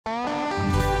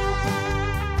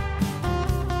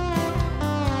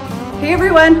Hey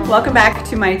everyone, welcome back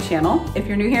to my channel. If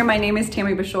you're new here, my name is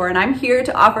Tammy Bashore and I'm here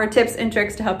to offer tips and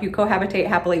tricks to help you cohabitate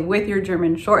happily with your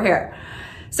German Shorthair.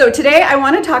 So today I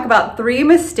want to talk about 3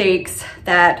 mistakes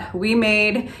that we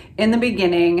made in the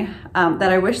beginning that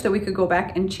I wish that we could go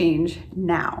back and change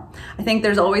now. I think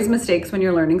there's always mistakes when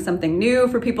you're learning something new.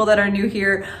 For people that are new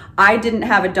here, I didn't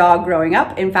have a dog growing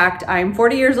up. In fact, I'm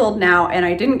 40 years old now and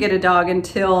I didn't get a dog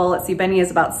until, let's see, Benny is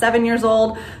about 7 years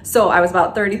old. So I was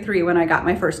about 33 when I got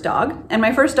my first dog. And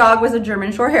my first dog was a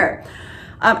German Shorthair.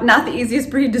 Not the easiest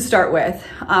breed to start with.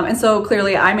 And so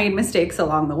clearly I made mistakes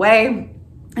along the way.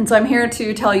 And so I'm here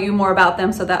to tell you more about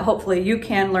them so that hopefully you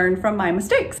can learn from my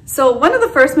mistakes. So one of the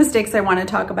first mistakes I want to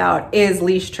talk about is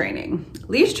leash training.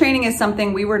 Leash training is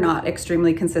something we were not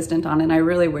extremely consistent on, and I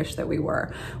really wish that we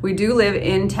were. We do live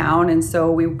in town, and so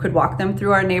we could walk them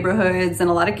through our neighborhoods, and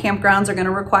a lot of campgrounds are going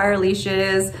to require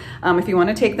leashes. If you want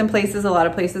to take them places, a lot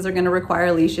of places are going to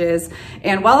require leashes.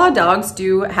 And while our dogs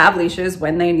do have leashes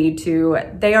when they need to,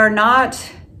 they are not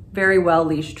very well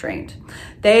leash trained.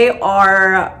 They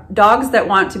are dogs that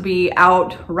want to be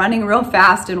out running real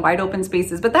fast in wide open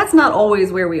spaces, but that's not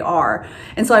always where we are.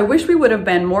 And so I wish we would have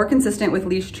been more consistent with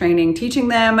leash training, teaching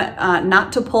them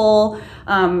not to pull,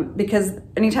 because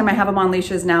anytime I have them on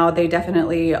leashes now, they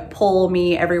definitely pull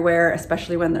me everywhere,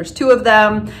 especially when there's 2 of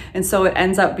them. And so it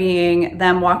ends up being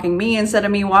them walking me instead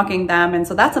of me walking them. And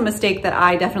so that's a mistake that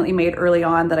I definitely made early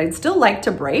on that I'd still like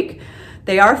to break.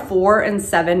 They are 4 and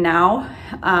 7 now.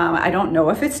 I don't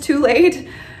know if it's too late,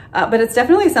 but it's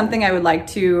definitely something I would like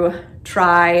to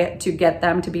try to get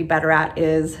them to be better at,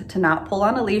 is to not pull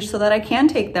on a leash so that I can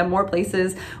take them more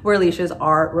places where leashes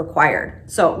are required.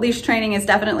 So leash training is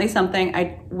definitely something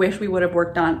I wish we would have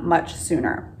worked on much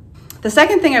sooner. The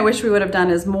second thing I wish we would have done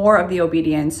is more of the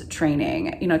obedience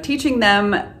training, teaching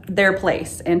them their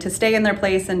place and to stay in their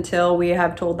place until we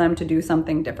have told them to do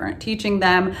something different, teaching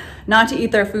them not to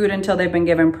eat their food until they've been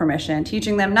given permission,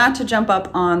 teaching them not to jump up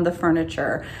on the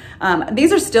furniture.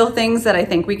 These are still things that I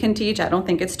think we can teach. I don't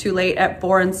think it's too late at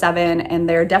 4 and 7, and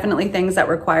they're definitely things that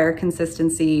require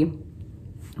consistency,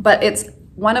 but it's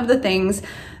one of the things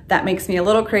that makes me a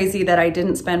little crazy that I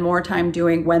didn't spend more time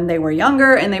doing when they were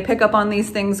younger and they pick up on these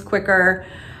things quicker,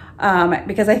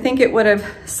 because I think it would have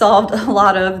solved a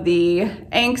lot of the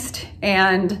angst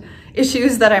and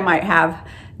issues that I might have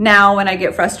now when I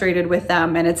get frustrated with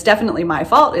them. And it's definitely my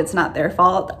fault. It's not their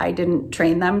fault. I didn't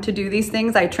train them to do these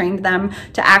things. I trained them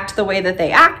to act the way that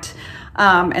they act.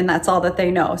 And that's all that they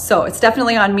know. So it's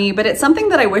definitely on me, but it's something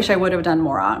that I wish I would have done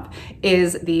more of,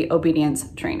 is the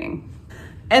obedience training.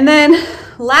 And then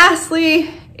lastly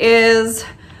is,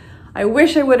 I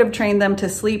wish I would have trained them to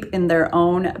sleep in their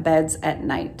own beds at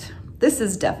night. This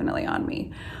is definitely on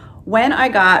me. When I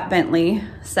got Bentley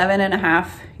 7.5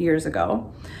 years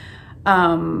ago,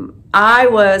 I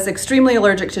was extremely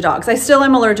allergic to dogs. I still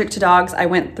am allergic to dogs. I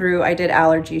did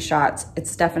allergy shots.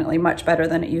 It's definitely much better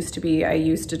than it used to be. I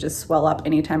used to just swell up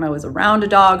anytime I was around a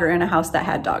dog or in a house that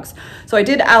had dogs. So I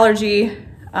did allergy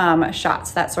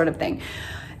shots, that sort of thing.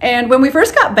 And when we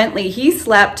first got Bentley, he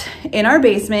slept in our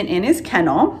basement in his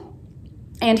kennel,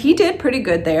 and he did pretty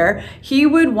good there. He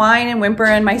would whine and whimper,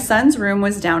 and my son's room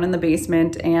was down in the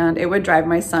basement, and it would drive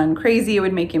my son crazy. It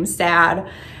would make him sad,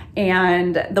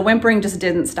 and the whimpering just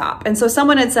didn't stop. And so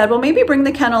someone had said, well, maybe bring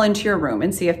the kennel into your room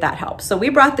and see if that helps. So we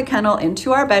brought the kennel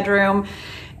into our bedroom,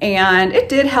 and it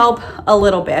did help a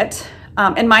little bit.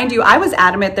 And mind you, I was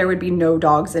adamant there would be no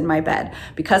dogs in my bed.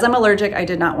 Because I'm allergic, I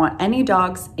did not want any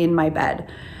dogs in my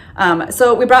bed.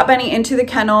 So we brought Benny into the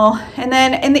kennel, and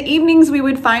then in the evenings we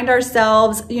would find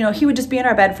ourselves, he would just be in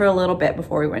our bed for a little bit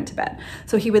before we went to bed.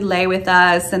 So he would lay with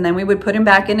us, and then we would put him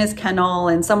back in his kennel,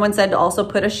 and someone said to also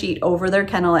put a sheet over their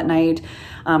kennel at night.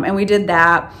 And we did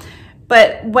that.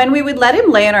 But when we would let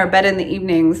him lay in our bed in the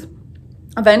evenings,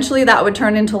 eventually that would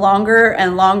turn into longer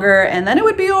and longer, and then it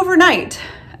would be overnight.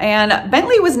 And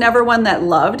Bentley was never one that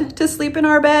loved to sleep in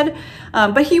our bed,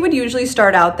 but he would usually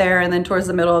start out there, and then towards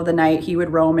the middle of the night, he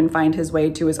would roam and find his way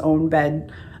to his own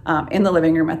bed in the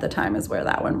living room at the time is where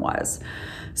that one was.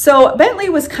 So Bentley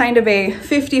was kind of a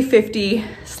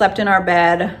 50-50, slept in our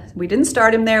bed. We didn't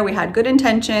start him there. We had good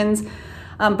intentions.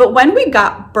 But when we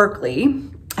got Berkeley,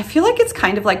 I feel like it's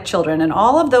kind of like children, and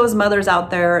all of those mothers out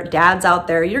there, dads out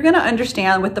there, you're going to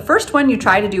understand with the first one, you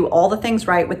try to do all the things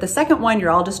right. With the second one, you're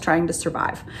all just trying to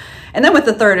survive. And then with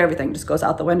the third, everything just goes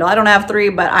out the window. I don't have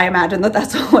 3, but I imagine that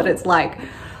that's what it's like.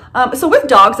 So with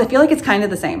dogs, I feel like it's kind of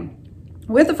the same.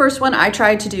 With the first one, I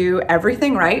tried to do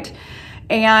everything right.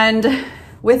 And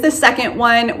with the second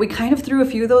one, we kind of threw a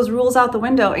few of those rules out the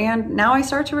window, and now I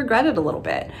start to regret it a little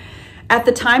bit. At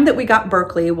the time that we got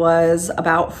Berkeley was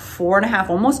about 4.5,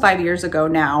 almost 5 years ago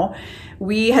now.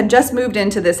 We had just moved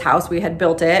into this house. We had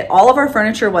built it. All of our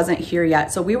furniture wasn't here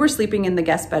yet. So we were sleeping in the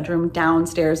guest bedroom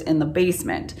downstairs in the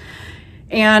basement.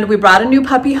 And we brought a new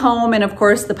puppy home. And of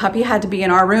course the puppy had to be in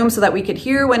our room so that we could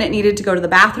hear when it needed to go to the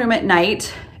bathroom at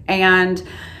night. And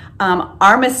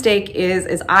our mistake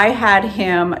is I had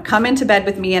him come into bed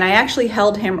with me, and I actually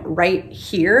held him right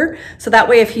here. So that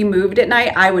way, if he moved at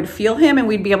night, I would feel him and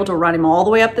we'd be able to run him all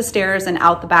the way up the stairs and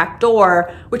out the back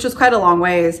door, which was quite a long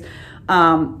ways,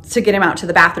 to get him out to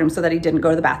the bathroom so that he didn't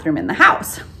go to the bathroom in the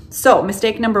house. So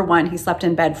mistake number one, he slept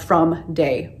in bed from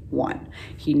day one.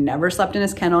 He never slept in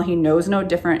his kennel. He knows no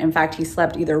different. In fact, he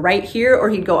slept either right here or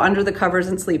he'd go under the covers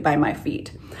and sleep by my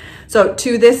feet. So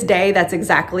to this day, that's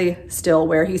exactly still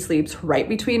where he sleeps, right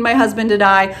between my husband and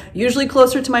I, usually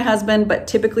closer to my husband, but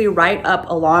typically right up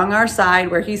along our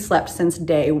side where he slept since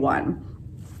day one.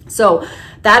 So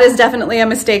that is definitely a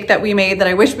mistake that we made that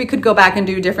I wish we could go back and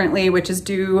do differently, which is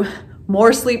do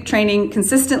more sleep training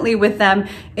consistently with them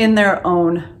in their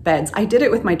own beds. I did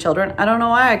it with my children. I don't know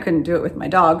why I couldn't do it with my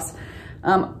dogs.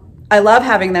 I love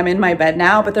having them in my bed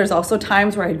now, but there's also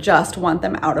times where I just want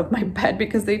them out of my bed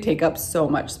because they take up so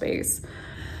much space.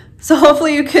 So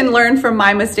hopefully you can learn from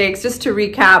my mistakes. Just to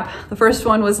recap, the first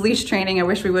one was leash training. I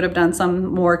wish we would have done some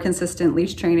more consistent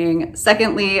leash training.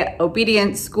 Secondly,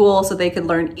 obedience school, so they could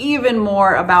learn even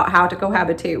more about how to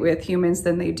cohabitate with humans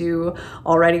than they do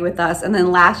already with us. And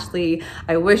then lastly,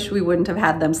 I wish we wouldn't have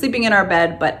had them sleeping in our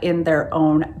bed, but in their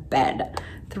own bed.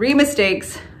 3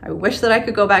 mistakes. I wish that I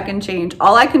could go back and change.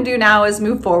 All I can do now is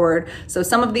move forward. So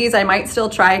some of these I might still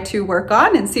try to work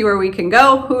on and see where we can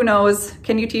go. Who knows?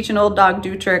 Can you teach an old dog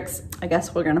do tricks? I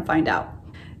guess we're gonna find out.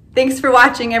 Thanks for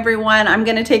watching, everyone. I'm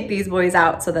gonna take these boys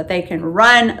out so that they can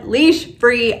run leash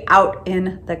free out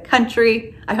in the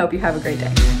country. I hope you have a great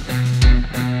day.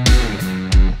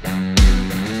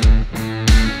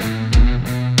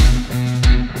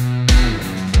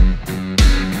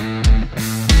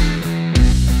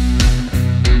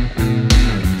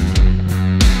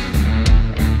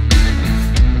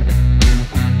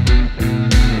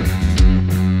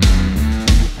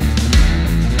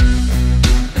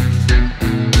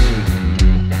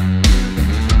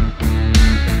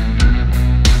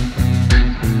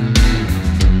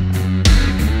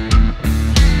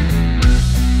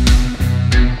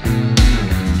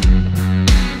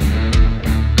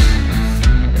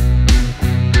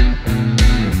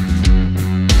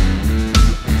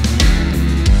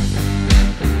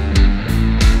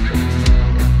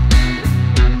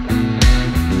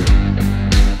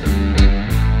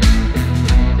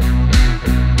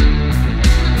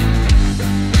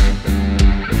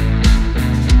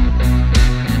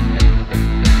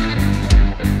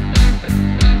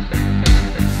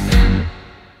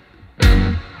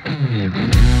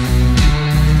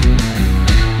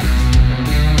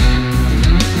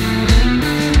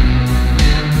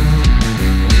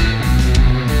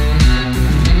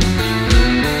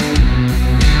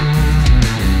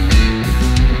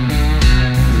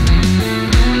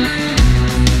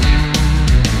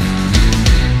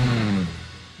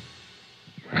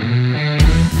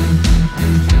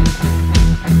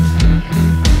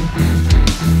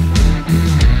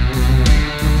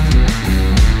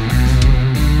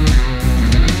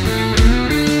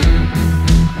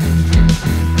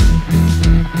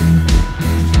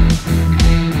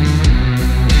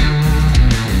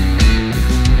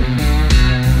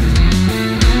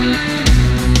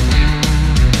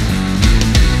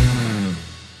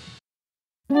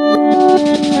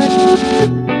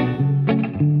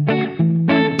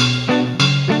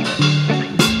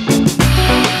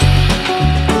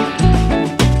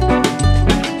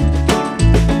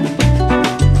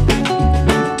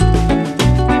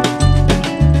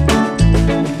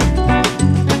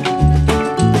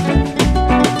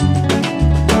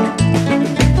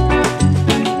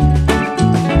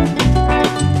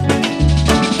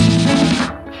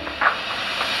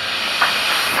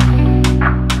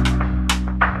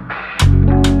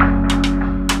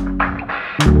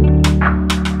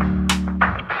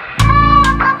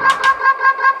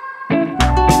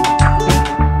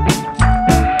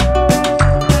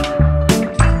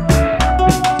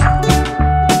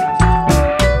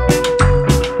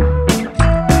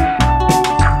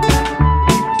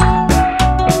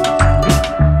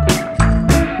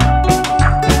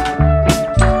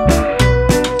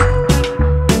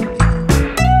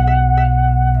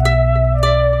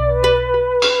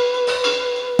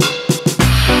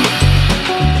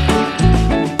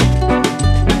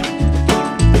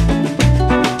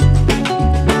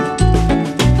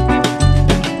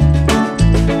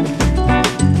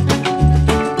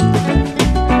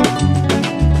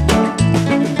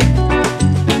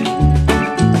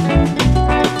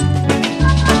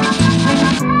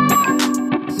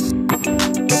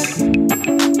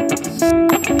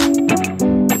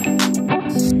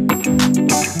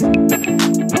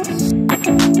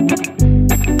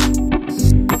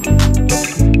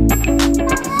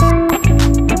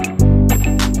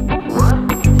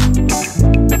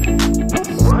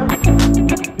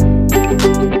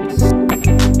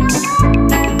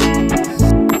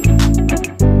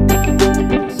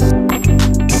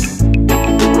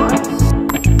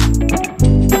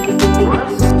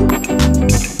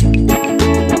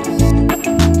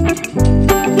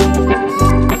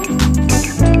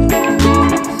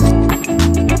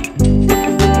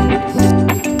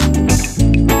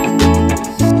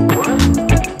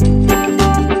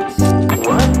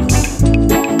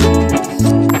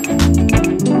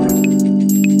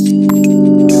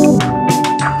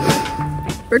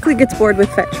 gets bored with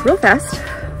fetch real fast.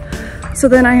 So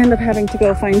then I end up having to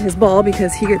go find his ball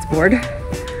because he gets bored.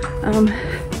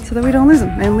 So that we don't lose him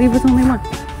and leave with only one.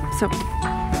 So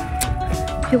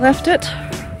he left it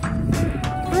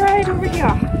right over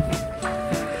here.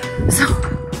 So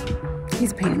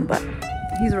he's a pain in the butt.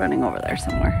 He's running over there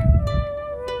somewhere.